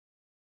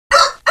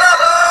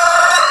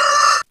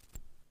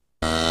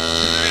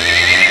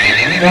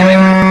Okay,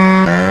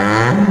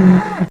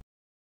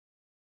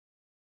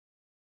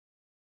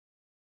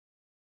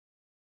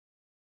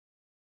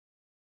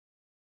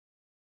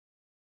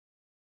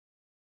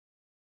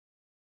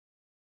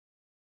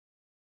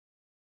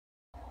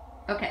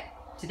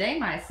 today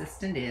my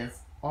assistant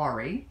is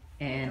Ari,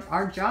 and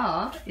our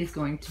job is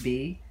going to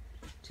be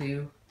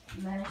to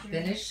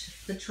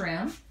finish the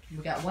trim.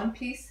 We got one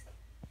piece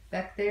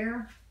back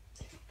there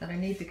that I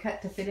need to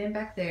cut to fit in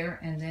back there,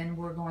 and then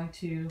we're going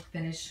to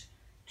finish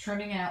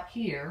trimming out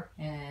here,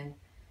 and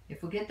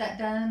if we get that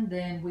done,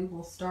 then we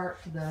will start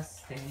the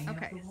staining.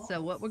 Okay,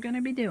 so what we're going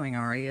to be doing,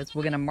 Ari, is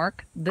we're going to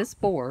mark this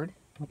board,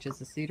 which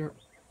is a cedar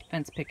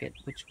fence picket,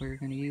 which we're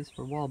going to use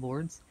for wall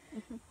boards,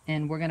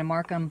 and we're going to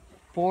mark them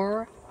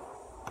 4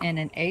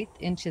 1/8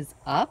 inches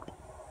up,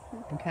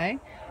 okay,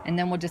 and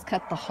then we'll just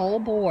cut the whole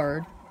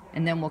board,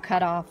 and then we'll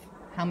cut off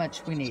how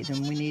much we need,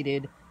 and we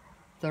needed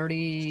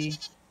 30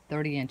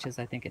 inches,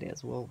 I think it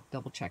is. We'll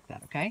double check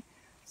that, okay?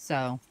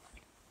 So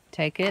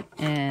take it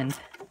and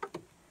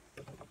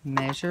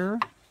measure.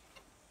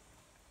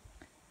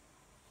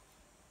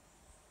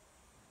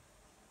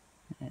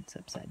 It's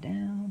upside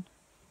down.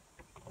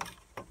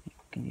 You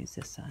can use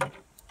this side.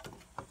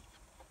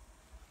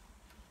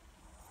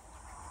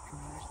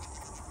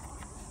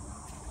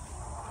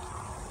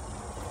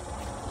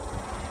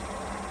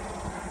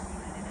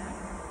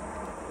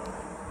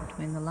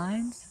 Between the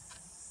lines.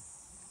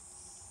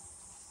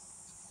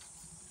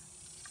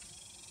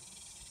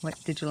 What,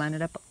 did you line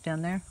it up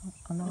down there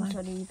on the line?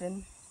 Not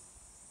even.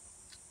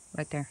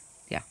 Right there,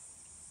 yeah.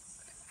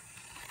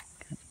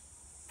 Good.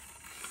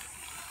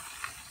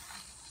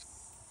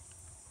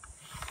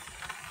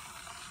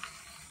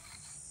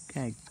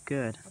 Okay,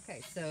 good.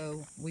 Okay,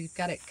 so we've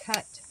got it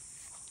cut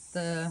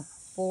the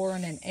 4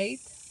 1/8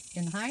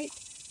 in height.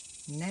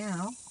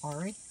 Now,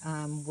 Ari,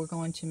 we're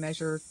going to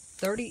measure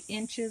 30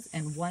 inches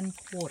and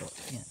 1/4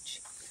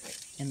 inch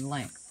in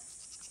length.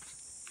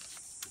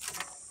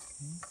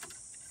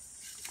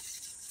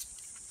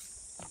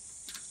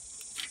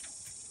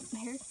 Okay.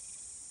 Here?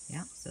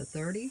 Yeah, so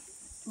 30.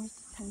 Where's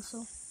the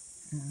pencil?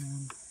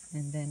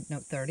 And then, no,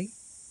 30.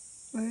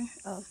 Where?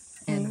 Oh.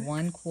 And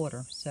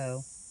 1/4.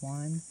 So,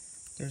 one,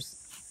 there's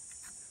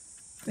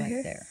right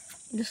here? there.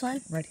 This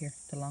line? Right here,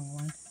 the long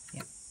line.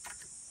 Yeah.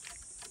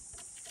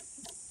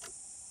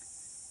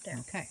 There.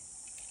 Okay.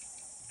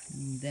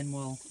 And then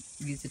we'll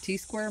use a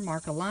T-square,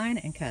 mark a line,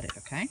 and cut it,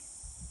 okay?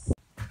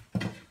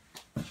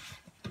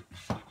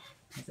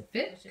 Does it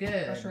fit?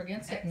 Good. Pressure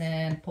against it, and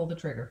then pull the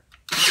trigger.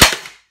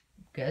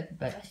 Good,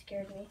 but That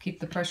scared me. keep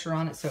the pressure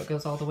on it so it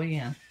goes all the way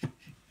in.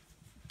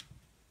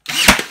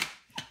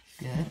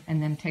 Good,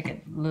 and then take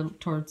it a little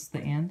towards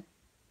the end.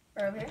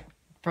 Over here?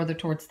 Further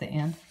towards the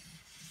end.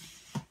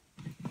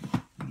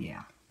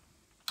 Yeah.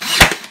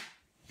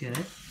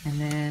 Good, and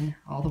then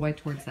all the way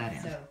towards that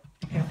end. So,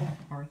 be careful,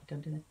 or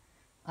don't do that.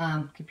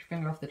 Keep your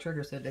finger off the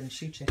trigger so it doesn't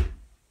shoot you.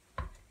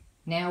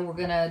 Now we're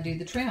gonna do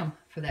the trim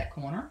for that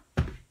corner.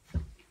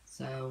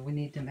 So we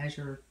need to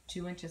measure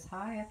 2 inches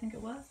high, I think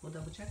it was. We'll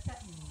double check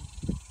that.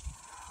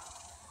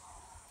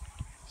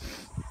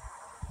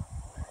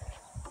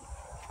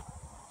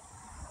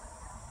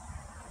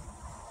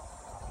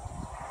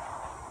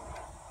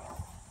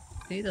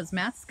 See, those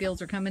math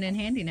skills are coming in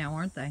handy now,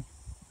 aren't they?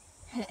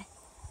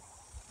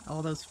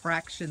 All those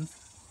fractions.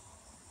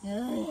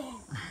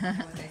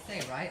 What they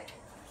say, right?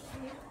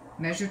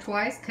 Measure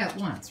twice, cut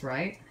once,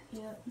 right?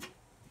 Yep.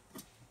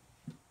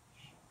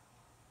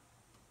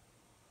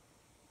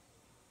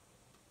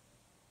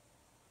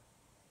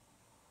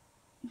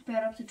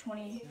 Bed up to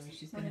 20. So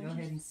she's going to go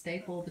ahead and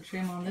staple the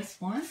trim on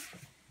this one,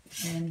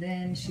 and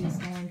then she's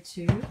going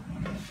to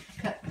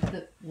cut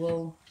the.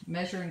 We'll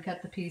measure and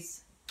cut the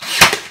piece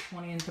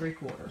 20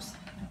 3/4.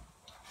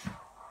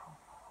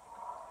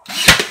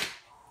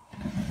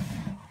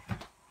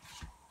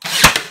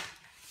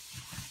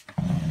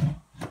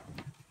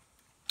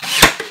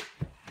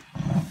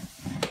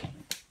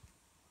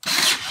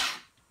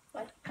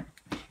 What?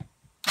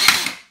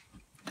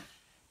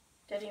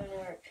 Didn't even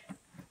work.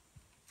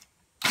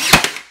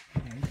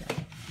 There you go.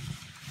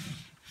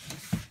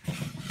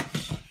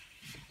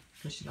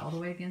 Push it all the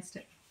way against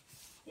it.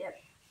 Yep.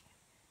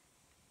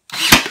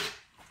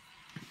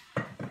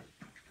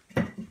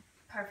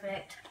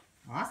 Perfect.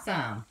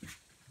 Awesome.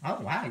 Oh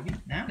wow,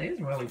 that is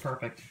really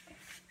perfect.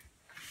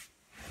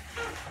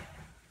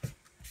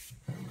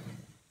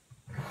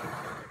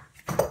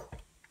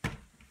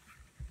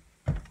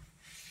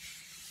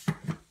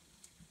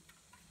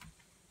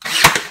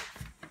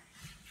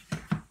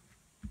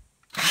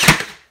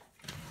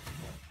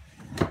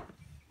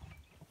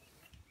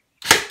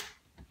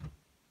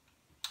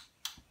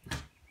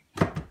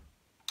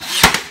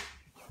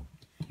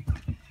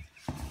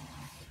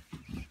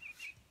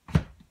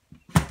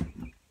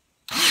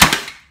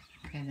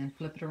 And then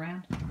flip it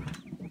around.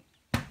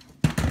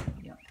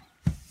 Yep.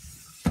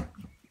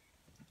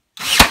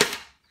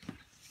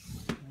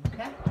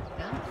 Okay,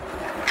 done.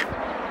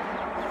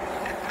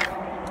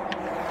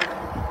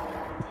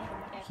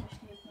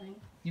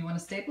 You want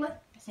to staple it?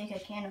 I think I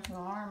can with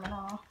one arm and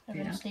all. I've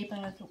been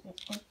stapling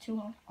with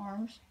 2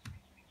 arms.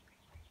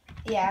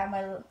 Yeah,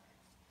 my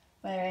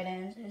right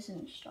hand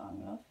isn't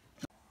strong enough.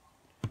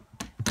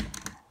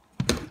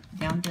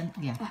 Down,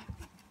 yeah.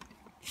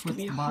 What's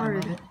the bottom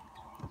of it?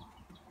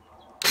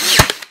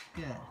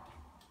 Good.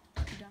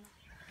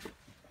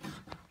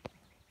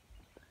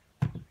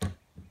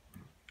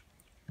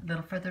 A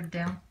little further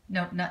down.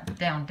 No, not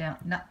down, down.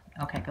 Not.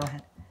 Okay, go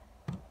ahead.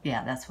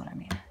 Yeah, that's what I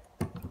mean.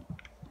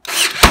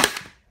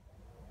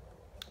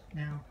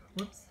 Now,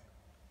 whoops.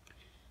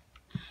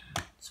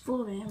 It's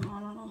full of ammo, I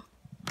don't know.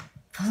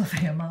 Full of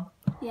ammo.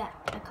 Yeah,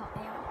 I caught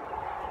ammo.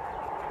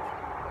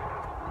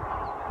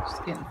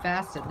 Just getting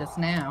fast at this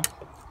now.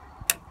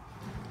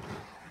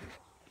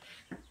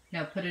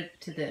 Now put it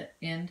to the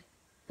end,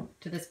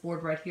 to this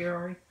board right here,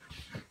 Ari.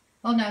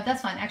 Oh no,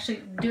 that's fine.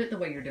 Actually, do it the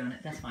way you're doing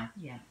it. That's fine.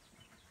 Yeah.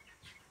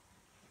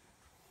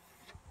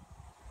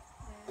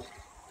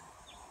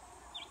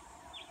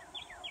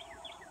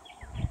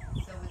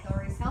 So with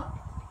Ari's help,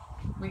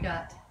 we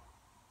got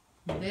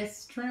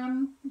this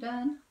trim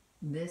done,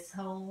 this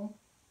whole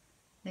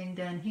thing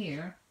done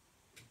here.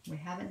 We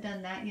haven't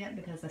done that yet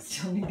because I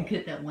still need to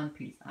get that one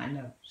piece. I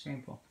know,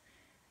 shameful.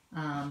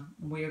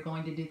 We are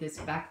going to do this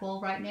back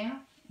wall right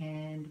now,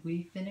 and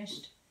we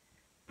finished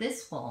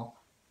this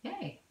wall.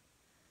 Yay!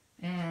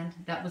 And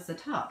that was the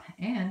top,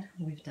 and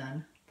we've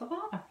done the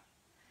bottom.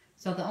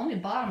 So the only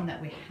bottom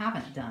that we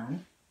haven't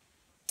done,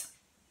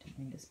 didn't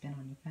mean to spin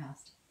on you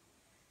fast,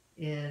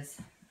 is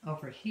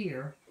over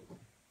here,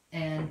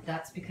 and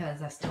that's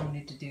because I still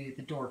need to do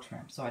the door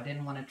trim. So I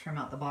didn't want to trim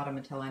out the bottom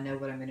until I know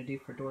what I'm going to do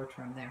for door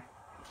trim there.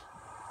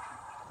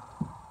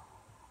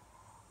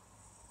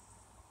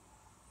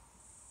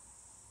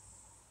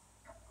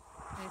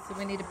 Okay, so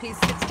we need a piece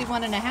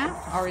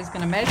 61.5. Ari's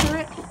going to measure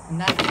it, and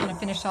that's going to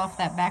finish off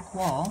that back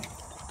wall.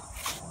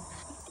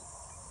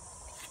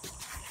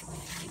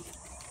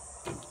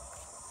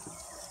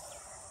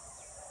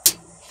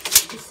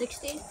 It's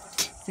 60?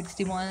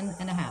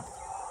 61.5.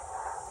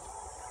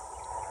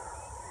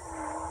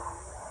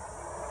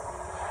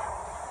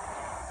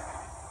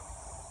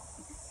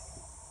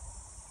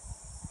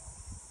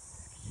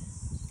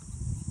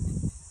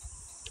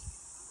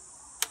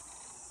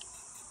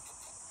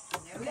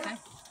 There we go.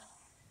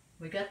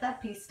 We got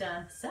that piece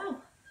done. So,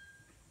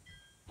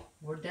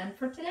 we're done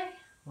for today.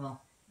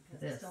 Well,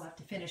 I still have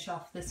to finish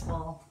off this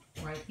wall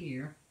right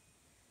here.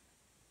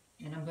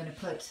 And I'm going to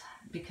put,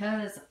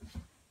 because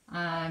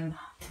I'm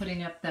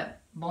putting up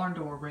that barn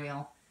door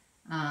rail,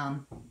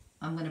 I'm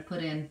going to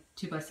put in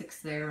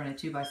 2x6 there and a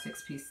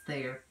 2x6 piece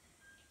there,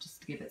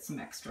 just to give it some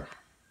extra.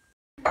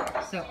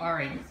 So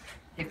Ari,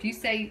 if you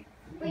say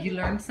you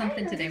learned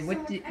something today,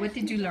 what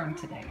did you learn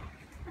today?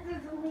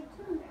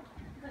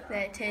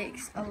 That it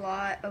takes a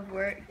lot of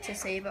work to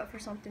save up for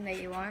something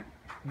that you want.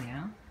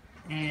 Yeah.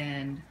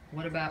 And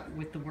what about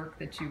with the work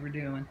that you were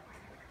doing?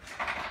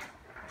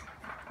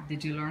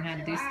 Did you learn how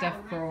to do stuff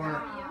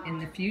for in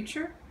the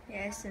future?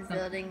 Yes, and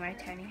building my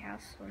tiny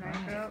house when I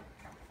grow up.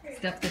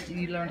 Stuff that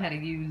you learned how to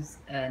use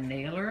a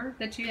nailer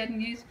that you hadn't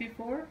used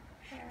before?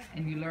 Yeah.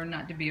 And you learned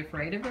not to be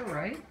afraid of it,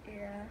 right?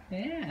 Yeah.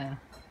 Yeah.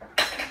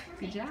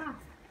 Good job.